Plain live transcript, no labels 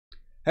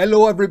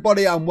Hello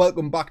everybody and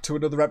welcome back to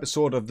another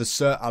episode of the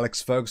Sir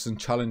Alex Ferguson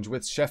Challenge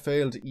with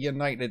Sheffield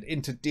United.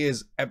 In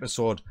today's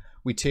episode,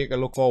 we take a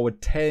look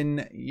forward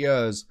 10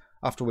 years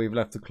after we've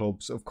left the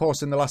club. So of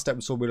course, in the last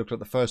episode, we looked at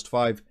the first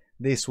 5.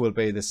 This will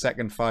be the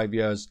second 5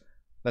 years.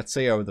 Let's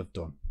see how they've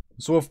done.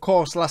 So of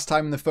course, last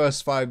time in the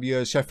first 5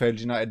 years, Sheffield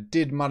United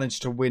did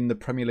manage to win the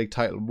Premier League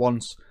title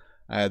once,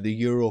 the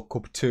Euro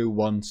Cup 2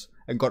 once,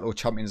 and got to a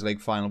Champions League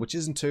final, which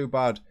isn't too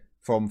bad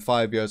from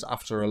 5 years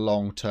after a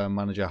long-term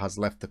manager has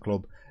left the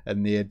club.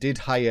 And they did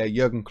hire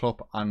Jurgen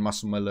Klopp and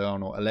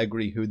Massimiliano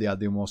Allegri, who they had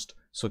the most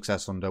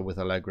success under with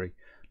Allegri.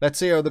 Let's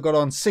see how they got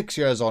on 6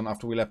 years on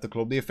after we left the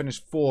club. They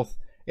finished 4th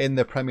in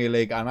the Premier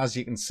League, and as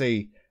you can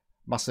see,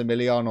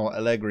 Massimiliano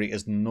Allegri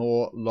is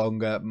no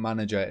longer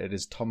manager. It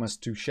is Thomas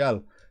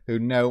Tuchel who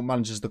now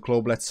manages the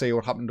club. Let's see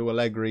what happened to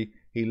Allegri.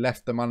 He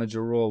left the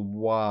manager role.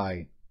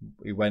 Why?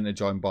 He went to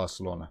join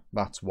Barcelona.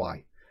 That's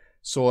why.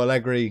 So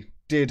Allegri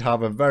did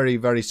have a very,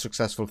 very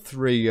successful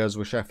 3 years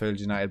with Sheffield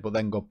United, but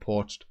then got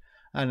poached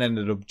and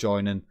ended up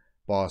joining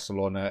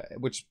Barcelona,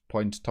 at which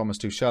point Thomas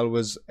Tuchel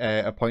was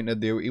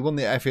appointed. He won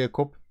the FA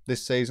Cup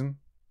this season,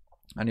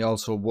 and he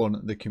also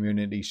won the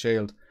Community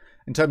Shield.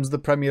 In terms of the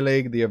Premier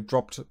League, they have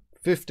dropped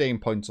 15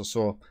 points or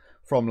so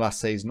from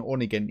last season,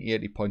 only getting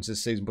 80 points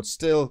this season, but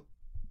still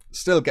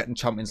getting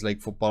Champions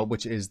League football,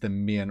 which is the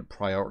main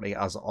priority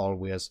as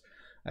always.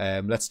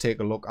 Let's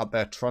take a look at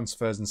their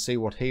transfers and see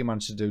what he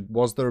managed to do.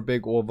 Was there a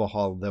big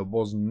overhaul? There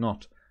was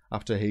not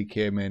after he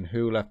came in.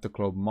 Who left the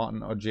club?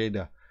 Martin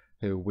Ojeda,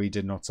 who we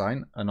did not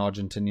sign, an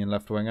Argentinian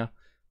left-winger,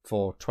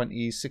 for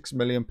 £26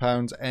 million.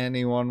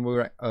 Anyone? We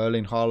were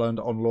Erling Haaland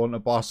on loan to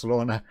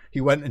Barcelona.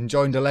 He went and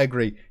joined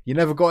Allegri. You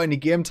never got any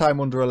game time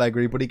under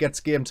Allegri, but he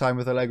gets game time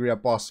with Allegri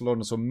at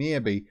Barcelona. So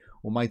maybe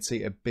we might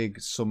see a big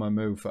summer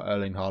move for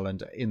Erling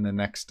Haaland in the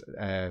next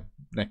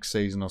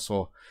season or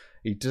so.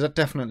 He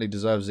definitely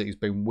deserves it. He's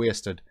been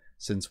wasted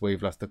since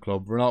we've left the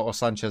club. Renato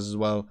Sanchez as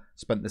well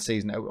spent the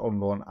season out on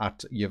loan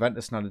at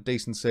Juventus and had a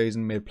decent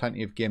season, made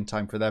plenty of game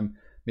time for them.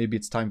 Maybe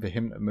it's time for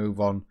him to move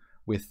on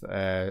with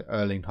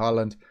Erling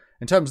Haaland.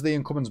 In terms of the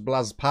incomings,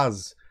 Blas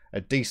Paz,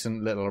 a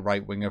decent little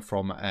right winger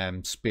from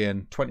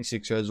Spain,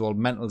 26 years old,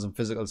 mentals and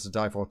physicals to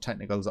die for,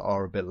 technicals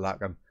are a bit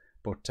lacking.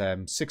 But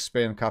 6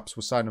 Spain caps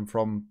were signed him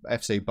from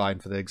FC Bayern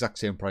for the exact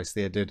same price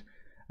they did,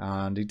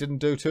 and he didn't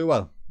do too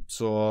well.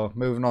 So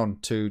moving on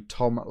to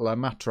Tom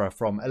Lemaitre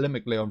from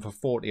Olympique Lyon for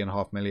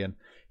 £40.5 million.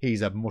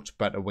 He's a much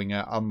better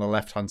winger on the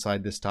left-hand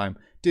side this time.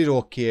 Did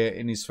okay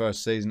in his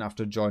first season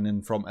after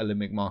joining from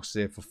Olympique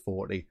Marseille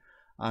for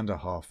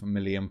 £40.5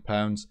 million.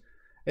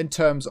 In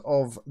terms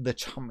of the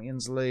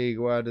Champions League,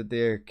 where did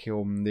they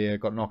come? They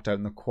got knocked out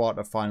in the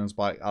quarter-finals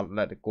by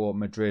Atletico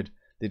Madrid.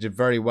 They did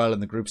very well in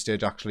the group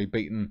stage, actually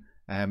beating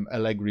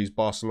Allegri's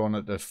Barcelona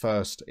at the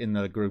first in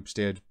the group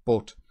stage,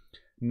 but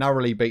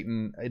narrowly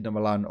beaten Inter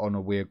Milan on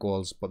away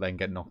goals, but then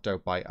get knocked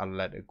out by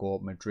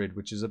Atletico Madrid,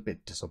 which is a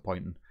bit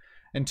disappointing.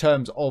 In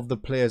terms of the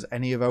players,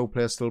 any of our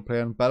players still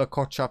playing? Bella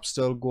Kotchap's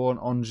still going,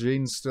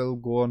 Onjin's still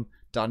going,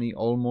 Danny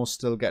Olmo's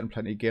still getting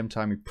plenty of game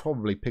time. He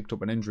probably picked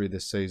up an injury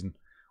this season,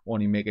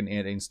 only making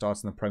 18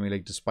 starts in the Premier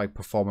League despite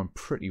performing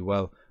pretty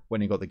well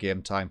when he got the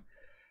game time.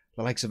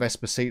 The likes of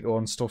Esposito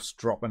and stuff's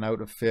dropping out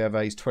of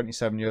favour. He's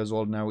 27 years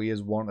old now. He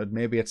is wanted.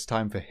 Maybe it's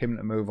time for him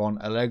to move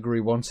on. Allegri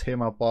wants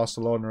him at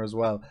Barcelona as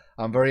well.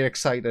 I'm very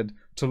excited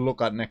to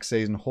look at next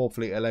season.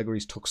 Hopefully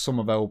Allegri's took some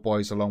of our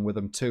boys along with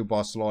him to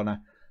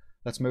Barcelona.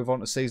 Let's move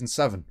on to season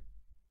 7.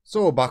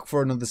 So back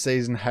for another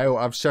season. How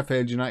have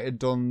Sheffield United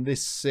done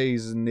this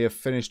season? They have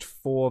finished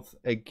 4th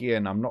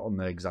again. I'm not on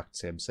the exact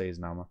same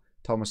season, am I?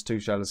 Thomas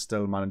Tuchel is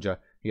still manager.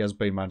 He has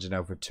been manager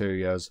now for 2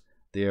 years.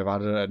 They have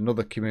added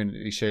another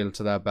Community Shield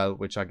to their belt,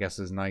 which I guess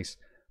is nice.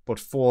 But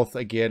 4th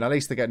again. At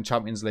least they're getting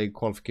Champions League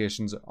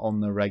qualifications on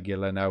the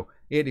regular now.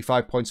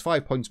 85 points,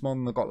 5 points more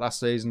than they got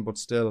last season, but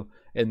still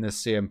in the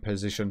same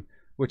position,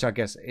 which I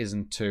guess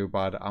isn't too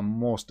bad.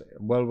 And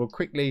we'll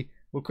quickly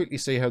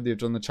see how they've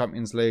done the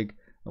Champions League.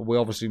 We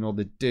obviously know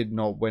they did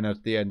not win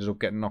it. They ended up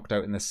getting knocked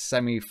out in the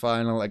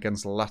semi-final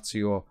against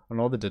Lazio. Oh,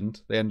 no, they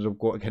didn't. They ended up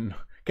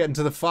getting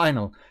to the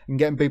final and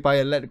getting beat by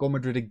Atletico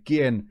Madrid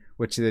again,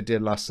 which they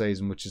did last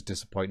season, which is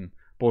disappointing.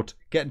 But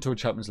getting to a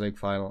Champions League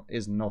final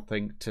is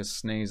nothing to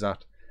sneeze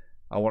at.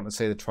 I want to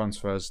see the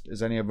transfers.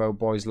 Is any of our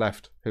boys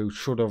left who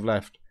should have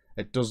left?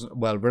 It doesn't.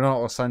 Well,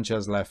 Renato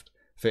Sanchez left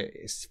for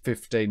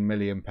 £15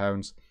 million.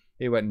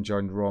 He went and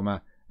joined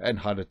Roma and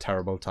had a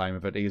terrible time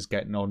of it. He's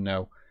getting on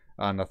now,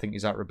 and I think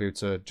his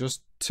attributes are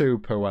just too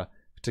poor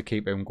to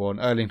keep him going.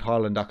 Erling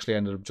Haaland actually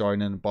ended up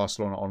joining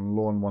Barcelona on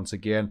loan once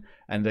again,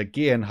 and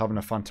again having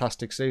a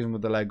fantastic season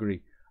with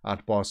Allegri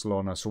at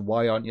Barcelona. So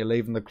why aren't you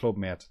leaving the club,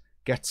 mate?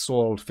 Get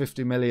sold,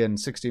 50 million,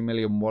 60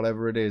 million,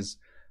 whatever it is.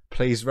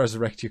 Please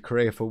resurrect your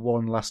career for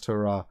one last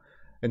hurrah.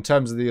 In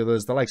terms of the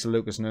others, the likes of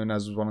Lucas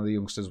Nunez was one of the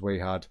youngsters we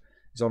had.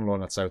 He's on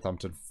loan at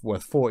Southampton,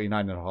 worth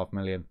 49.5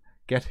 million.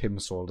 Get him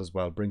sold as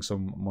well. Bring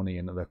some money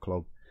into the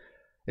club.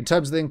 In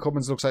terms of the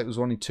incomings, looks like there was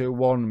only 2.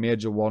 One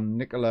major one,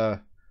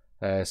 Nikola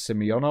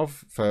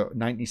Simeonov for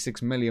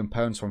 £96 million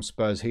from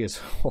Spurs. He is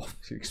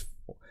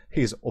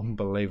He's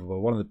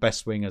unbelievable. One of the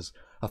best wingers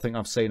I think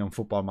I've seen on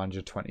Football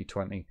Manager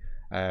 2020.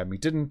 He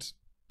didn't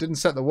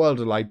set the world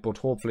alight, but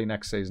hopefully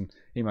next season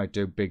he might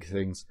do big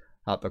things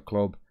at the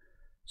club.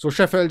 So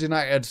Sheffield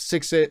United,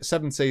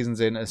 7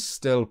 seasons in, is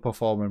still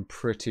performing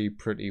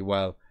pretty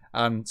well.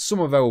 And some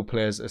of our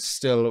players are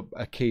still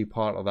a key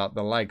part of that.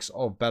 The likes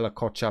of Bella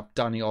Kotchap,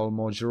 Danny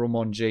Olmo, Jerome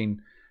Ongin,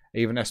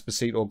 even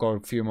Esposito got a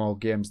few more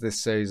games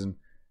this season.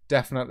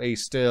 Definitely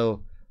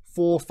still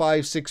 4,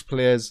 5, 6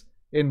 players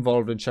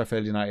involved in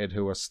Sheffield United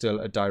who are still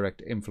a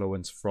direct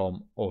influence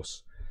from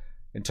us.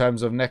 In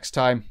terms of next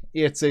time,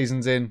 8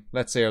 seasons in,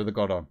 let's see how they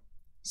got on.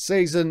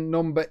 Season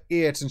number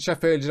 8, and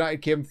Sheffield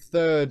United came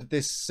 3rd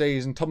this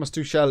season. Thomas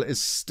Tuchel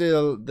is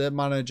still the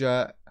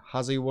manager.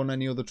 Has he won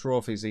any other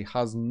trophies? He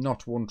has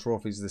not won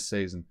trophies this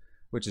season,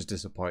 which is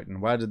disappointing.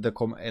 Where did they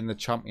come in the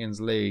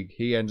Champions League?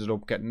 He ended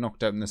up getting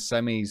knocked out in the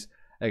semis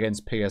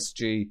against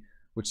PSG,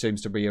 which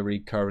seems to be a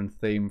recurring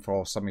theme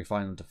for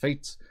semi-final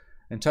defeats.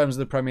 In terms of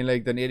the Premier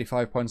League, then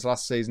 85 points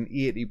last season,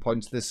 80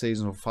 points this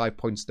season, 5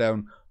 points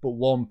down, but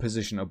 1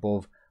 position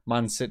above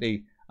Man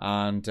City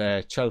and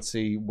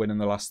Chelsea winning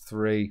the last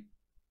 3.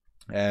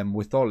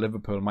 We thought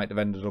Liverpool might have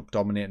ended up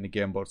dominating the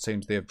game, but it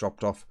seems they have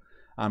dropped off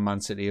and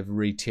Man City have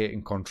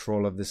retaken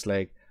control of this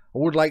league. I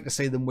would like to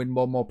see them win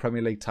one more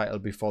Premier League title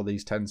before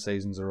these 10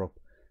 seasons are up.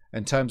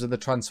 In terms of the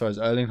transfers,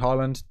 Erling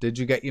Haaland, did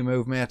you get your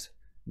move, mate?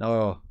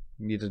 No,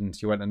 you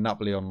didn't. You went to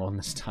Napoli on loan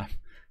this time.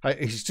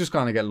 He's just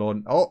going to get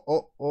loaned.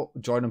 Oh,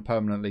 joining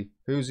permanently.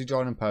 Who's he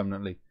joining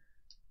permanently?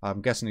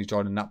 I'm guessing he's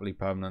joining Napoli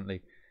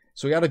permanently.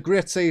 So he had a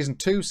great season,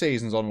 2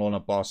 seasons on loan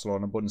at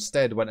Barcelona, but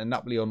instead went to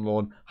Napoli on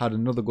loan, had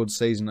another good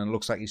season, and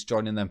looks like he's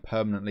joining them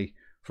permanently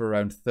for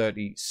around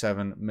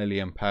 £37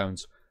 million.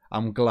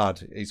 I'm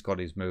glad he's got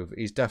his move.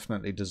 He's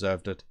definitely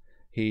deserved it.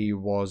 He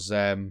was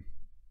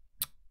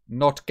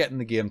not getting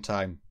the game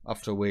time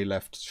after we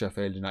left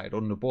Sheffield United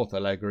under both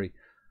Allegri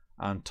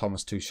and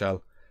Thomas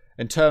Tuchel.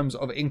 In terms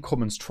of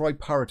incomings, Troy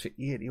Parrott for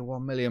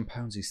 £81 million.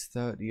 He's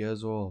 30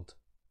 years old.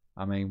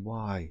 I mean,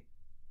 why?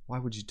 Why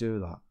would you do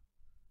that?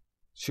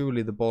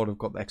 Surely the board have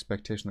got the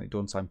expectation that he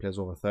don't sign players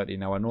over 30.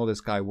 Now, I know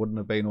this guy wouldn't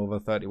have been over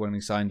 30 when he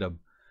signed him,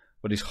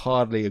 but he's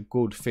hardly a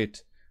good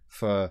fit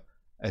for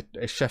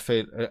a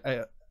Sheffield,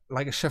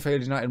 like a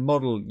Sheffield United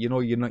model. You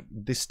know,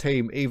 this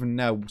team even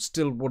now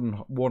still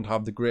won't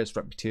have the greatest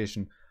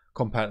reputation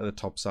compared to the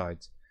top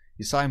sides.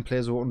 You sign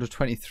players who are under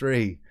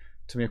 23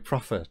 to make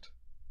profit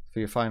for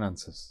your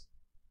finances.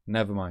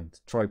 Never mind.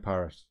 Troy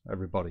Parrott,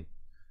 everybody,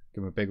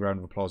 give him a big round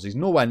of applause. He's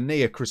nowhere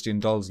near Christian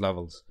Doll's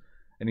levels,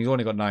 and he's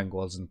only got 9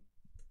 goals and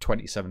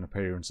 27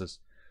 appearances.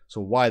 So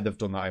why they've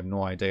done that, I have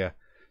no idea.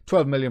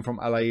 12 million from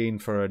Al Ain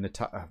for an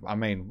attack. I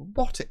mean,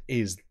 what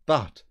is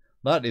that?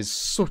 That is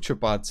such a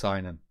bad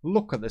signing.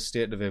 Look at the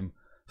state of him.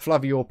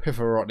 Flavio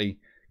Pavarotti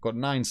got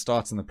 9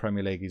 starts in the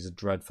Premier League. He's a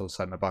dreadful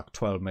centre-back.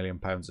 £12 million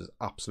is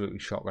absolutely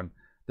shocking.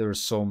 There are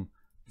some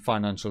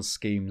financial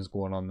schemes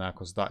going on there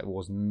because that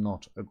was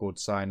not a good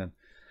signing.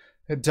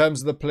 In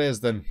terms of the players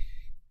then,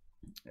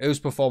 who's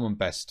performing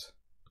best?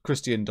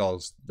 Christian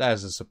Dolls.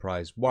 There's a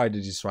surprise. Why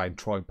did you sign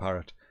Troy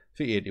Parrott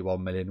for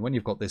 81 million when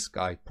you've got this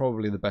guy,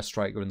 probably the best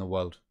striker in the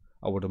world,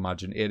 I would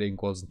imagine, 18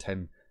 goals and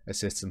 10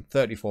 assists in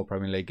 34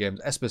 Premier League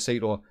games.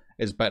 Esposito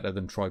is better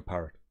than Troy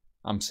Parrott.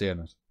 I'm saying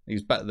it.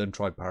 He's better than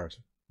Troy Parrott.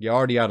 You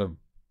already had him.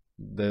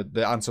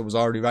 The answer was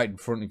already right in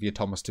front of you,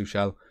 Thomas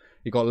Tuchel.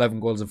 You got 11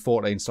 goals and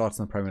 14 starts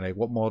in the Premier League.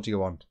 What more do you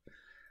want?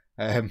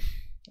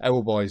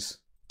 Our boys.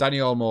 Danny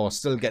Olmo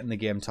still getting the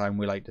game time.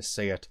 We like to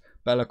see it.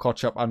 Bella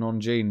Kotchap and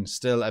Ongin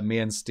still a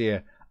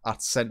mainstay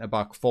at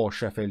centre-back for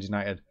Sheffield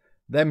United.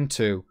 Them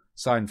two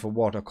signed for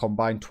what? A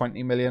combined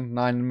 20 million?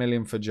 9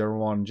 million for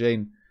Jerome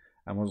Ongin.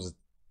 And what was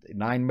it?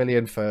 9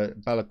 million for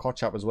Bella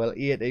Kotchap as well.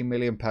 £18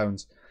 million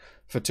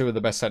for 2 of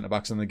the best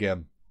centre-backs in the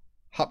game.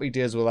 Happy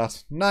days with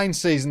that. 9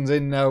 seasons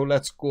in now.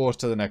 Let's go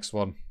to the next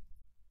one.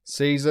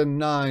 Season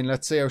 9.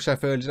 Let's see how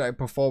Sheffield United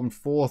performed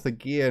 4th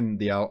again.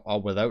 They are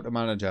without a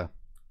manager.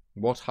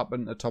 What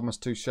happened to Thomas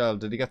Tuchel?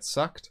 Did he get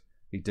sacked?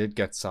 He did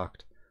get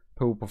sacked.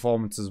 Poor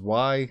performances.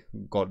 Why?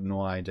 Got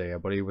no idea.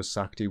 But he was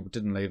sacked. He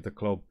didn't leave the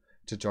club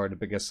to join a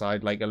bigger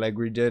side like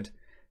Allegri did.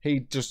 He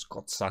just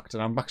got sacked,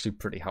 and I'm actually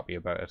pretty happy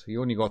about it. He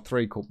only got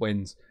 3 cup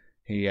wins.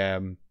 He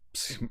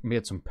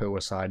made some poor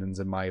signings,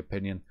 in my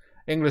opinion.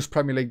 English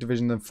Premier League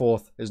division in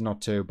 4th is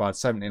not too bad.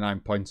 79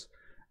 points.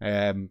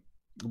 1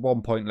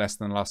 point less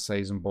than last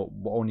season, but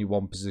only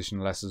 1 position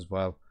less as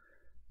well.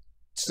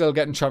 Still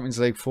getting Champions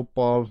League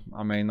football.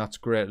 I mean, that's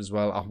great as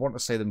well. I want to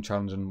see them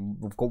challenging.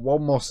 We've got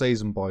 1 more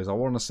season, boys. I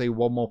want to see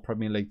 1 more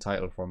Premier League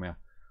title from you.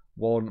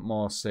 1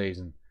 more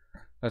season.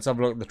 Let's have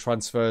a look at the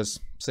transfers.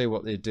 See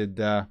what they did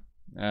there.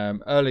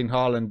 Erling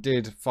Haaland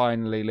did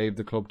finally leave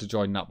the club to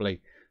join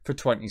Napoli for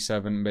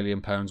 £27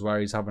 million, where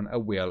he's having a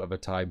whale of a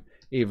time,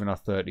 even at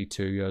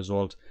 32 years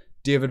old.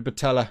 David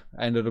Batella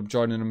ended up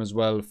joining him as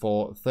well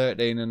for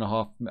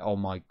 13.5. Oh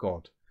my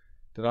God.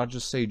 Did I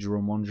just see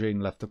Jerome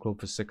Ongin left the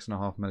club for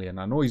 £6.5 million?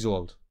 I know he's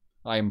old.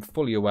 I am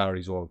fully aware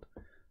he's old.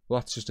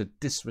 Well, that's just a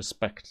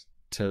disrespect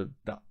to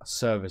that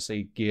service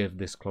he gave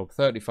this club.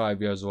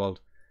 35 years old.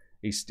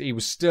 He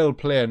was still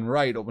playing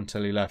right up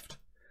until he left.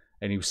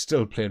 And he was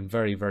still playing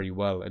very, very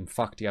well. In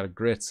fact, he had a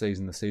great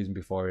season the season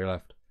before he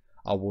left.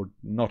 I would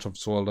not have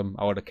sold him.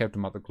 I would have kept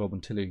him at the club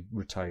until he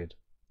retired,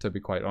 to be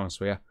quite honest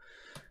with you.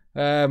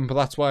 But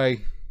that's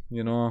why,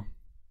 you know,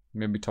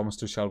 maybe Thomas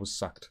Tuchel was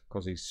sacked,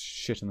 because he's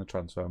shit in the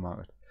transfer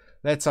market.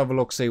 Let's have a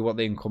look, see what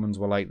the incomings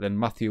were like then.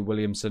 Matthew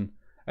Williamson,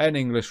 an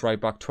English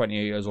right back,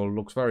 28 years old,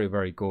 looks very,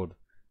 very good.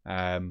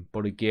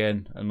 But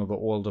again, another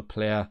older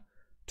player,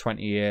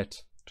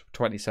 28,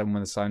 27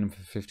 when they signed him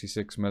for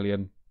 56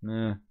 million.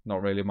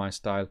 Not really my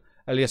style.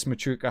 Elias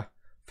Machuca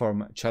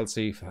from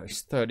Chelsea,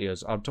 he's 30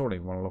 years. I don't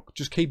even want to look.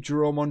 Just keep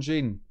Jerome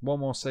Ongin. One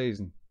more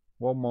season.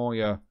 One more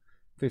year.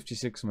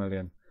 56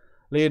 million.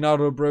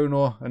 Leonardo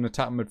Bruno, an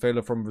attacking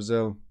midfielder from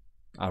Brazil.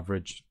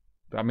 Average.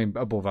 I mean,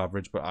 above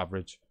average, but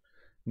average.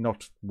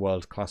 Not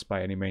world class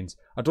by any means.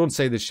 I don't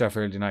see the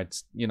Sheffield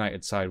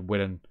United side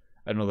winning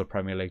another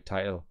Premier League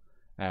title.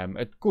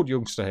 A good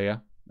youngster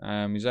here.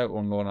 He's out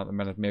on loan at the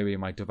minute. Maybe he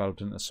might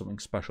develop into something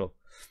special.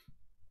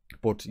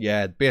 But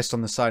yeah, based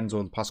on the signings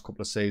over the past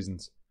couple of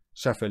seasons,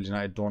 Sheffield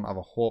United don't have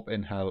a hope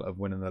in hell of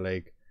winning the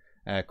league.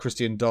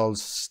 Christian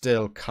Doll's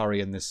still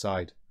carrying this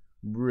side.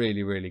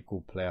 Really, really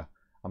good player.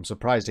 I'm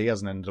surprised he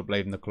hasn't ended up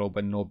leaving the club,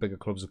 and no bigger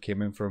clubs have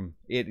came in for him.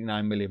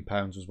 £89 million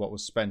was what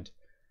was spent.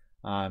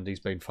 And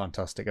he's been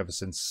fantastic ever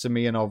since.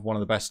 Simeonov, one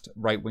of the best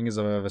right wingers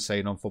I've ever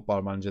seen on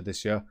Football Manager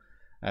this year.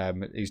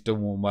 He's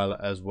done one well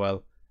as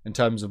well. In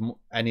terms of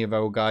any of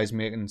our guys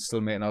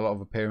still making a lot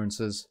of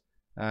appearances.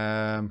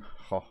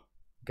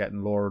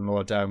 Getting lower and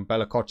lower down.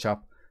 Bella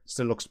Kotchap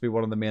still looks to be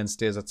one of the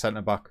mainstays at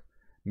centre-back.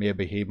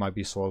 Maybe he might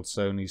be sold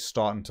soon. He's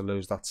starting to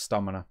lose that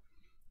stamina.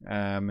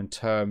 In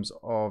terms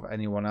of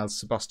anyone else,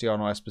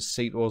 Sebastiano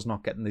Esposito's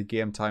not getting the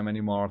game time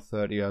anymore,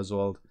 30 years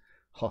old.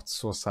 It's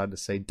so sad to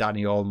say.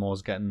 Danny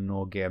Olmo's getting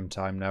no game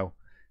time now.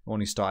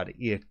 Only started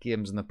 8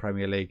 games in the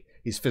Premier League.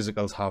 His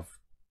physicals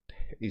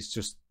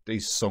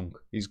he's sunk.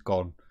 He's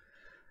gone.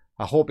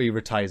 I hope he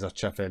retires at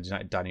Sheffield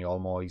United, Danny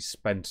Olmo. He's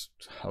spent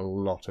a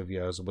lot of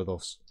years with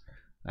us.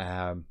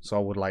 So I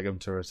would like him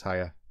to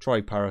retire.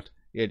 Troy Parrott,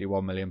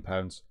 £81 million.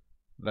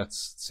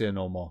 Let's say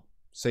no more.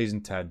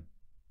 Season 10.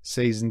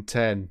 Season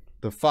 10.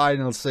 The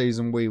final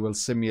season we will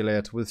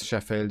simulate with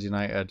Sheffield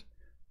United.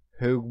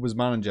 Who was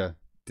manager?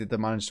 Did they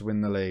manage to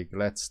win the league?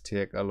 Let's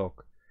take a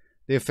look.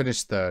 They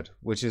finished 3rd,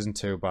 which isn't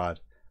too bad.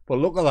 But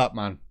look at that,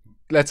 man.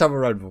 Let's have a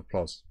round of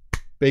applause.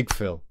 Big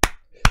Phil.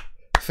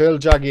 Phil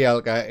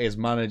Jagielka is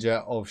manager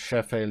of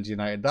Sheffield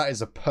United. That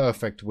is a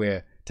perfect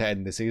way to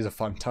end this. He's a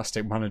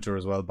fantastic manager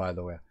as well, by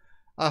the way.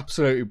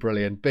 Absolutely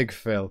brilliant. Big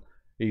Phil.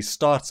 He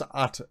starts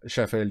at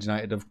Sheffield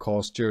United, of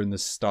course, during the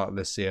start of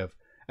this save.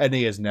 And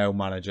he is now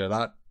manager.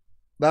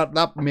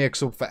 That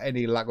makes up for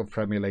any lack of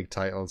Premier League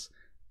titles.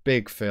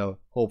 Big Phil.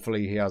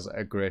 Hopefully he has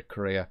a great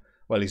career.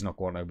 Well, he's not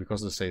going to,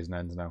 because the season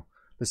ends now.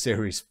 The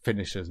series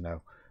finishes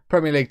now.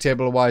 Premier League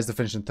table-wise, they're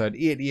finishing 3rd.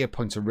 88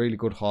 points, a really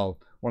good haul.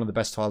 One of the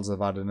best hauls they've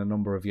had in a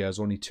number of years.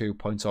 Only 2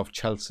 points off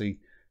Chelsea,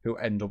 who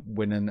end up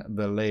winning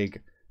the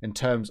league. In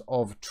terms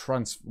of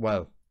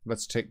well,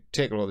 let's take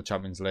a look at the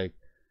Champions League.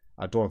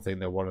 I don't think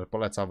they won it,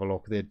 but let's have a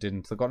look. They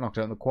didn't. They got knocked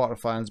out in the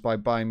quarterfinals by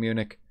Bayern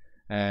Munich.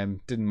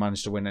 Didn't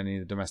manage to win any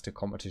of the domestic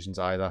competitions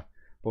either.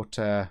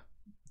 But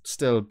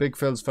still, Big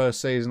Phil's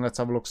first season. Let's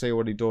have a look, see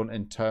what he done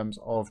in terms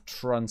of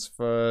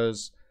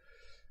transfers.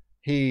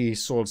 He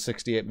sold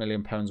 £68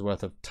 million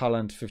worth of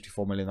talent.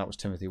 54 million, that was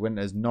Timothy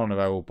Winters. None of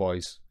our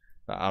boys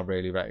that I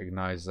really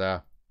recognise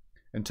there.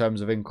 In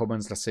terms of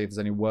incomings, let's see if there's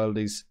any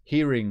worldies.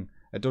 Hearing,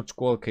 a Dutch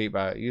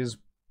goalkeeper. He is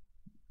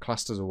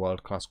classed as a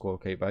world-class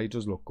goalkeeper. He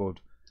does look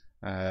good.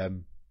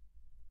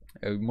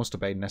 It must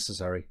have been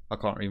necessary. I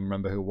can't even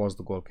remember who was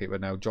the goalkeeper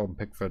now. Jordan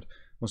Pickford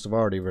must have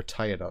already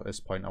retired at this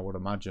point, I would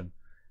imagine.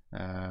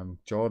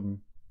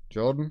 Jordan.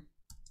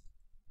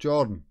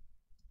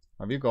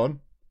 Have you gone?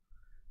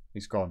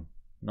 He's gone.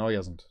 No, he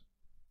hasn't.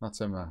 That's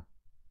him there.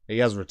 He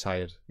has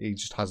retired. He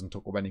just hasn't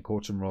took up any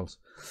coaching roles.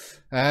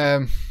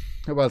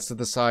 Who else did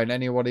they sign?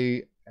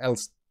 Anybody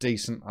else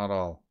decent at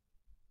all?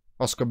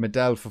 Oscar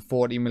Medel for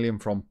 40 million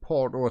from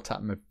Porto, attack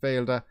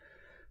midfielder.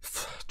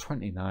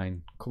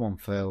 29. Come on,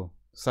 Phil.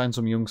 Sign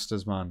some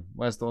youngsters, man.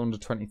 Where's the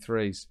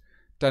under-23s?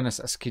 Dennis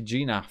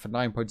Eskijina for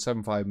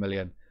 9.75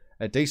 million.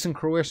 A decent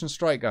Croatian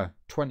striker.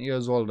 20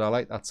 years old. I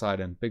like that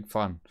signing. Big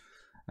fan.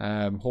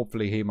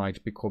 Hopefully he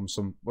might become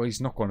some... Well,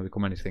 he's not going to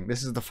become anything.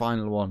 This is the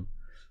final one.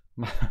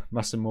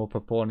 Massimo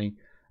Paponi,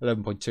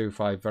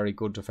 11.25. Very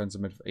good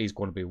defensive midfielder. He's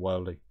going to be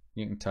worldly.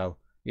 You can tell.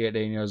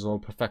 18 years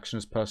old.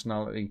 Perfectionist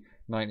personality.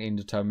 19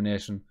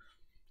 determination.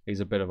 He's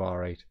a bit of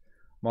R8.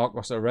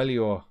 Marcos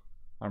Aurelio.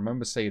 I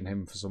remember seeing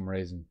him for some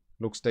reason.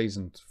 Looks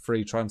decent.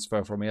 Free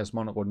transfer from AS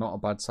Monaco. Not a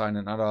bad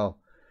signing at all.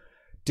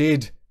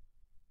 Did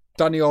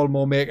Danny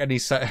Olmo make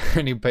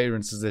any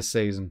appearances this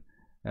season?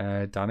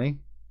 Danny?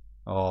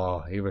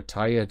 Oh, he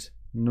retired.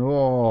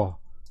 No.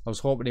 I was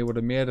hoping he would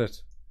have made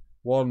it.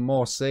 One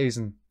more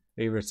season.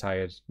 He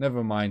retired.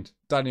 Never mind.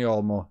 Danny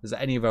Olmo. Is there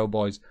any of our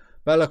boys?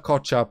 Bella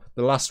Kotchap,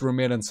 the last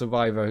remaining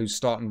survivor who's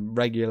starting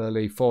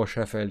regularly for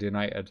Sheffield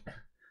United.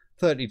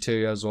 32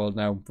 years old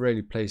now.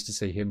 Really pleased to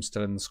see him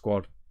still in the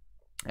squad.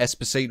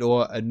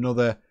 Esposito,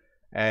 another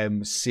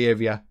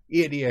saviour.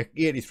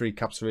 83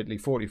 caps for Italy,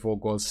 44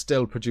 goals,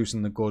 still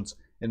producing the goods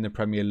in the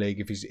Premier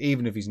League.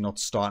 Even if he's not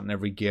starting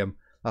every game,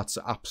 that's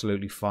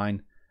absolutely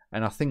fine.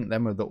 And I think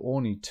them are the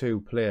only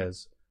two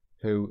players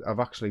who have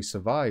actually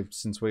survived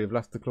since we have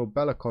left the club.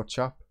 Bellicott,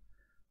 chap.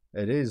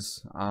 It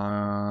is.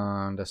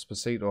 And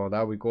Esposito.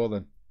 There we go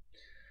then.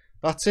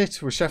 That's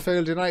it with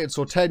Sheffield United.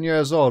 So 10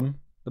 years on,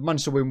 they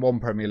managed to win 1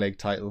 Premier League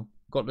title.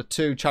 Got the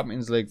 2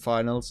 Champions League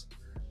finals.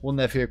 Won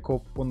the FA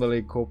Cup, won the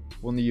League Cup,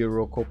 won the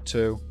Euro Cup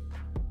too.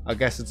 I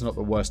guess it's not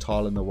the worst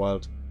haul in the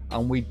world.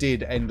 And we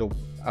did end up,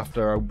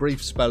 after a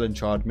brief spell in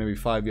charge, maybe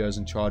 5 years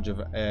in charge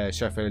of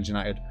Sheffield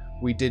United,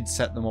 we did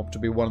set them up to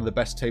be one of the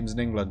best teams in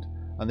England.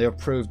 And they have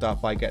proved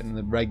that by getting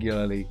them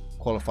regularly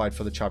qualified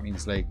for the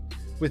Champions League,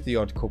 with the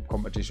odd cup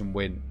competition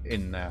win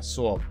in there.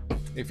 So,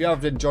 if you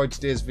have enjoyed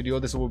today's video,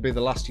 this will be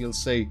the last you'll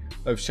see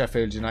of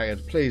Sheffield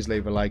United. Please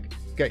leave a like,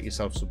 get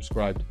yourself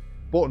subscribed.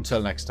 But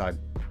until next time,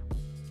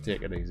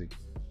 take it easy.